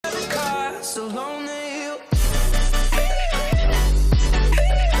so lonely.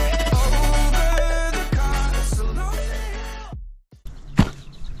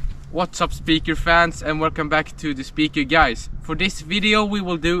 What's up, speaker fans, and welcome back to the Speaker Guys. For this video we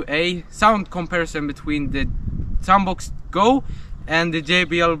will do a sound comparison between the Soundboks Go and the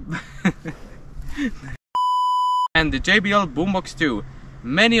JBL and the JBL Boombox 2.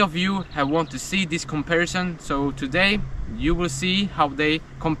 Many of you have wanted to see this comparison, so today you will see how they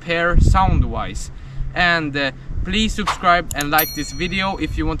compare sound wise. And please subscribe and like this video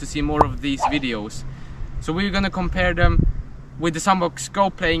if you want to see more of these videos. So we're gonna compare them with the Soundboks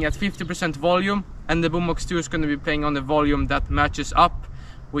Go playing at 50% volume, and the Boombox 2 is going to be playing on the volume that matches up,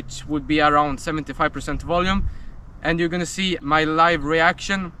 which would be around 75% volume. And you're going to see my live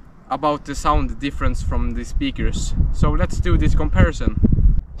reaction about the sound difference from the speakers. So let's do this comparison.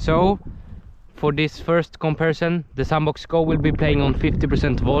 So for this first comparison, the Soundboks Go will be playing on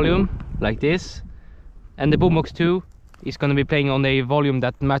 50% volume like this, and the Boombox 2 is going to be playing on a volume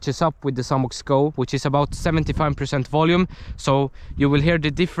that matches up with the Soundboks Go, which is about 75% volume. So you will hear the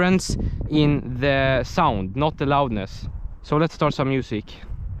difference in the sound, not the loudness. So let's start some music.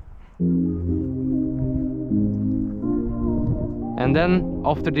 And then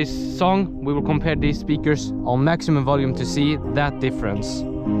after this song we will compare these speakers on maximum volume to see that difference.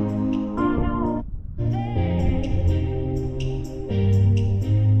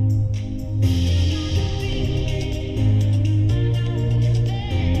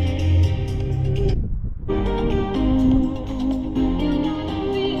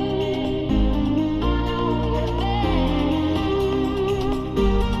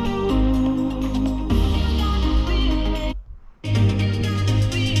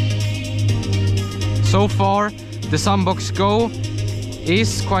 So far, the Soundboks Go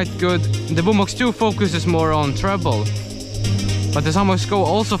is quite good. The Boombox 2 focuses more on treble, but the Soundboks Go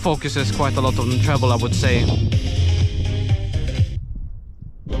also focuses quite a lot on treble, I would say.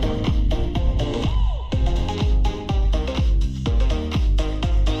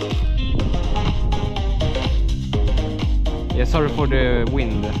 Yeah, sorry for the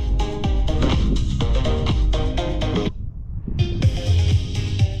wind.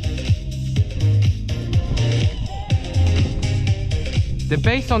 The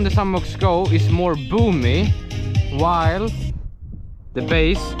bass on the Soundboks Go is more boomy, while the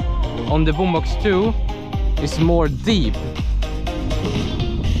bass on the Boombox 2 is more deep.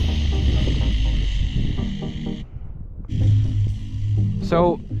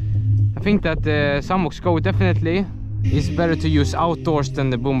 So I think that the Soundboks Go definitely is better to use outdoors than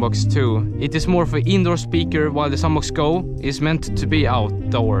the Boombox 2. It is more for indoor speaker, while the Soundboks Go is meant to be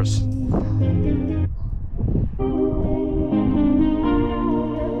outdoors.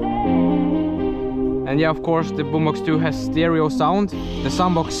 And yeah, of course, the Boombox 2 has stereo sound. The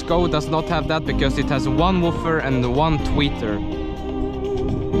Soundboks Go does not have that because it has one woofer and one tweeter.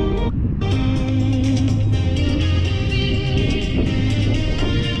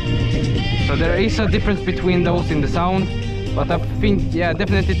 So there is a difference between those in the sound, but I think, yeah,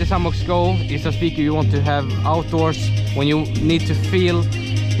 definitely the Soundboks Go is a speaker you want to have outdoors when you need to feel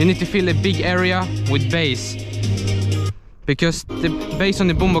a big area with bass. Because the bass on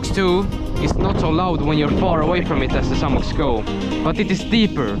the Boombox 2 is not so loud when you're far away from it as the Soundboks Go, but it is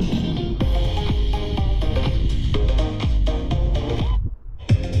deeper.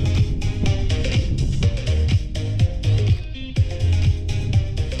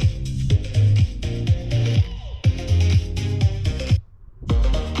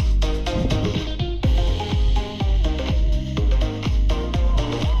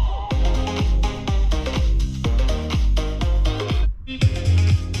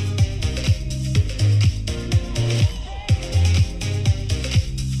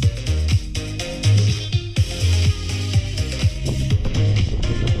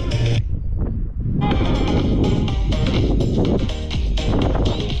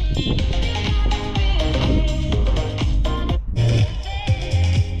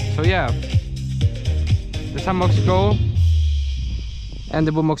 So yeah, the Soundboks Go and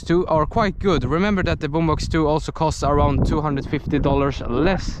the Boombox 2 are quite good. Remember that the Boombox 2 also costs around $250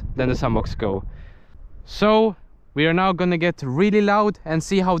 less than the Soundboks Go. So we are now gonna get really loud and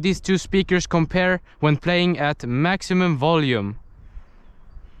see how these two speakers compare when playing at maximum volume.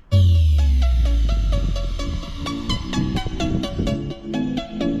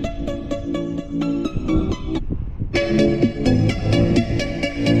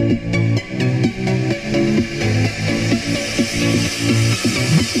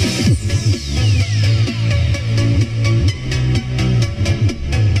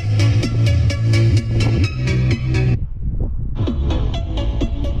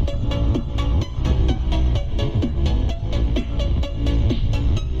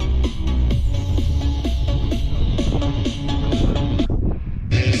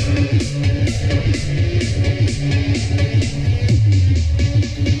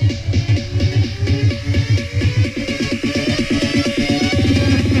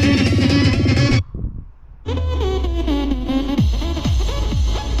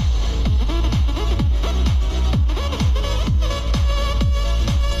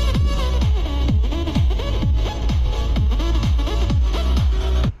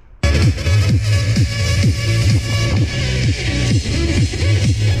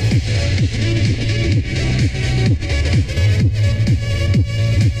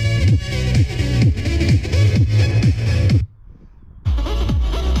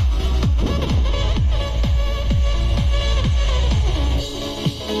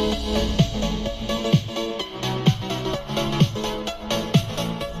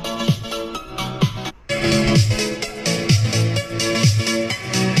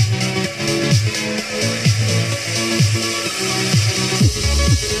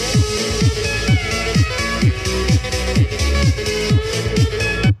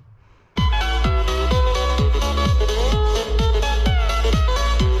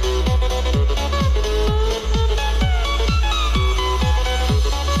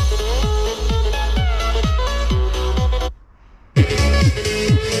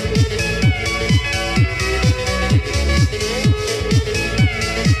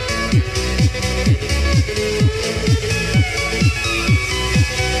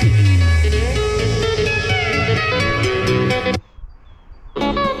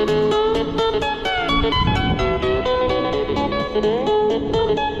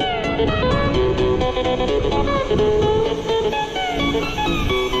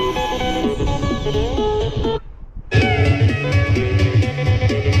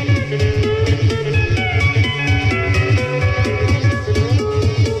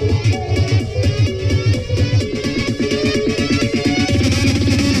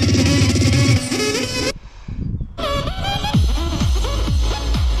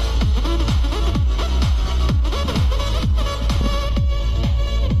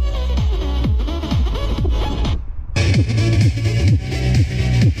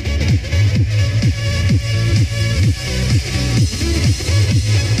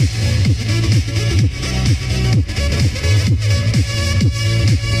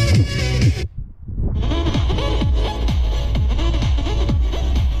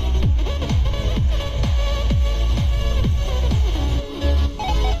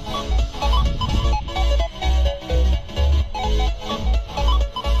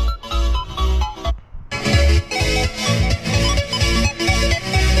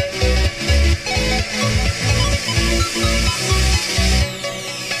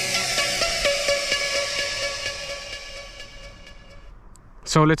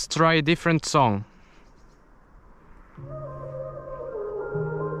 So let's try a different song.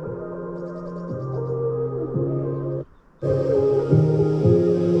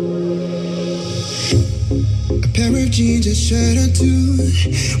 A pair of jeans, a shirt or two.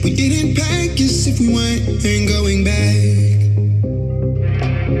 We didn't pack as if we weren't going back.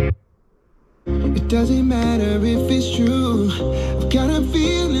 It doesn't matter if it's true. I've got a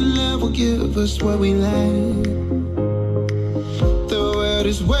feeling love will give us what we lack. The world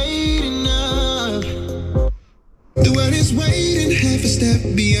is waiting up. The world is waiting half a step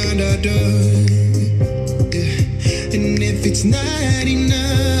beyond our door. Yeah. And if it's not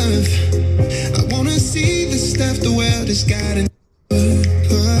enough, I wanna see the stuff the world has got.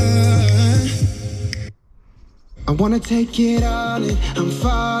 I wanna take it all in, I'm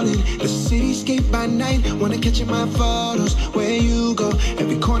falling. The cityscape by night, wanna catch in my photos. Where you go,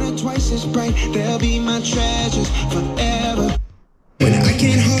 every corner twice as bright. They'll be my treasures forever. When I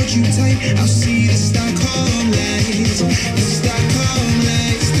can't hold you tight, I'll see the Stockholm lights. The Stockholm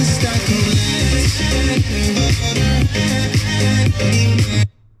lights, the Stockholm lights.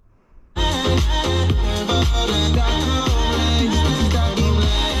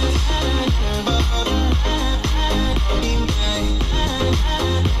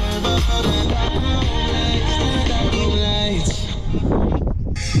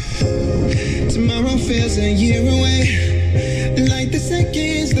 Tomorrow feels a year away. Like the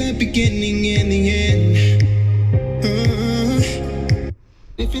seconds, the beginning and the end.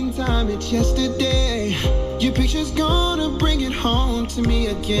 If in time it's yesterday, your picture's gonna bring it home to me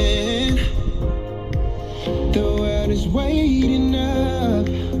again. The world is waiting up.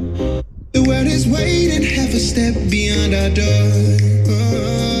 The world is waiting half a step beyond our door.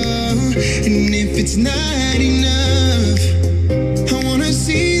 And if it's not enough, I wanna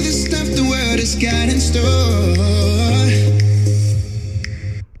see the stuff the world has got in store.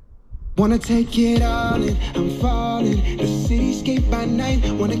 Wanna take it all in, I'm falling. The cityscape by night,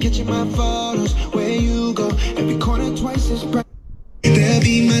 wanna catch in my photos. Where you go, every corner twice as bright. They'll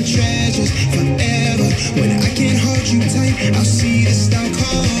be my treasures forever. When I can't hold you tight, I'll see the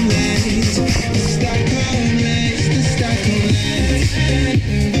Stockholm lights. The Stockholm lights, the Stockholm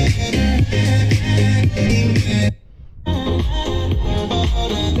lights.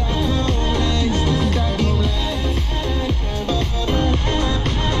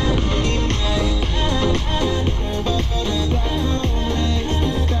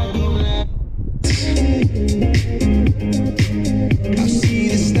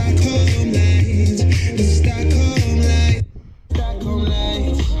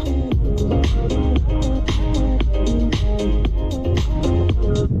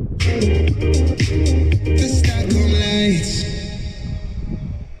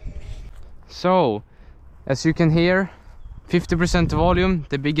 So, as you can hear, 50% volume.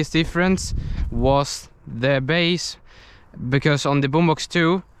 The biggest difference was the bass, because on the Boombox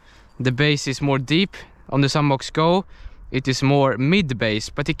 2 the bass is more deep. On the Soundboks Go it is more mid bass,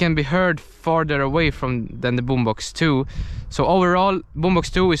 but it can be heard farther away than the Boombox 2. So overall,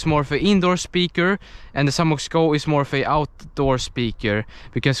 Boombox 2 is more of an indoor speaker and the Soundboks Go is more of an outdoor speaker,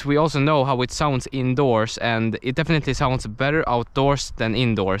 because we also know how it sounds indoors, and it definitely sounds better outdoors than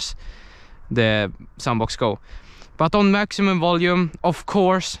indoors, the Soundboks Go. But on maximum volume, of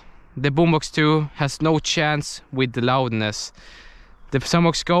course, the Boombox 2 has no chance with the loudness. The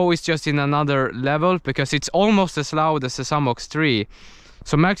Soundboks Go is just in another level, because it's almost as loud as the Soundboks 3.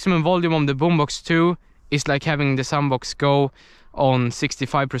 So maximum volume on the Boombox 2 is like having the Soundboks Go on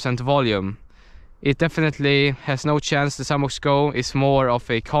 65% volume. It definitely has no chance. The Soundboks Go is more of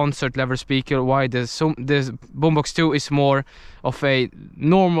a concert level speaker, while the Boombox 2 is more of a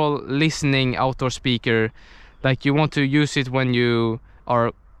normal listening outdoor speaker. Like you want to use it when you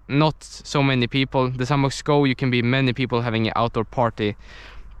are not so many people. The Soundboks Go, you can be many people having an outdoor party.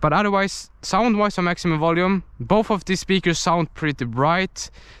 But otherwise, sound-wise on maximum volume, both of these speakers sound pretty bright.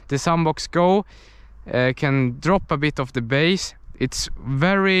 The Soundboks Go can drop a bit of the bass. It's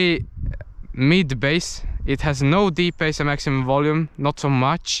very mid bass. It has no deep bass at maximum volume, not so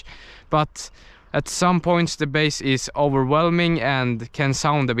much, but at some points the bass is overwhelming and can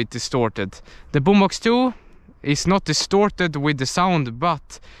sound a bit distorted. The Boombox 2 is not distorted with the sound,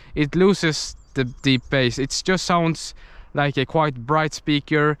 but it loses the deep bass. It just sounds like a quite bright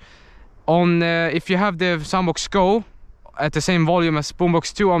speaker. On if you have the Soundboks Go at the same volume as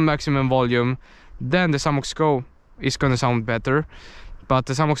Boombox 2 on maximum volume, then the Soundboks Go is gonna sound better. But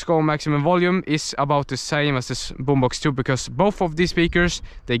the Soundboks Go maximum volume is about the same as the Boombox 2, because both of these speakers,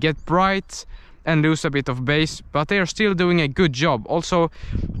 they get bright and lose a bit of bass, but they are still doing a good job. Also,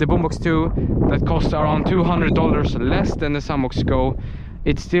 the Boombox 2 that costs around $200 less than the Soundboks Go,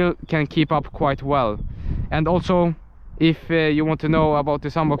 it still can keep up quite well. And also, if you want to know about the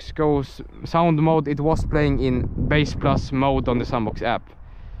Soundboks Go's sound mode, it was playing in Bass Plus mode on the Soundboks app.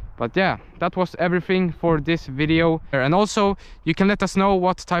 But yeah, that was everything for this video. And also, you can let us know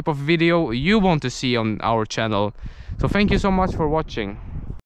what type of video you want to see on our channel. So thank you so much for watching.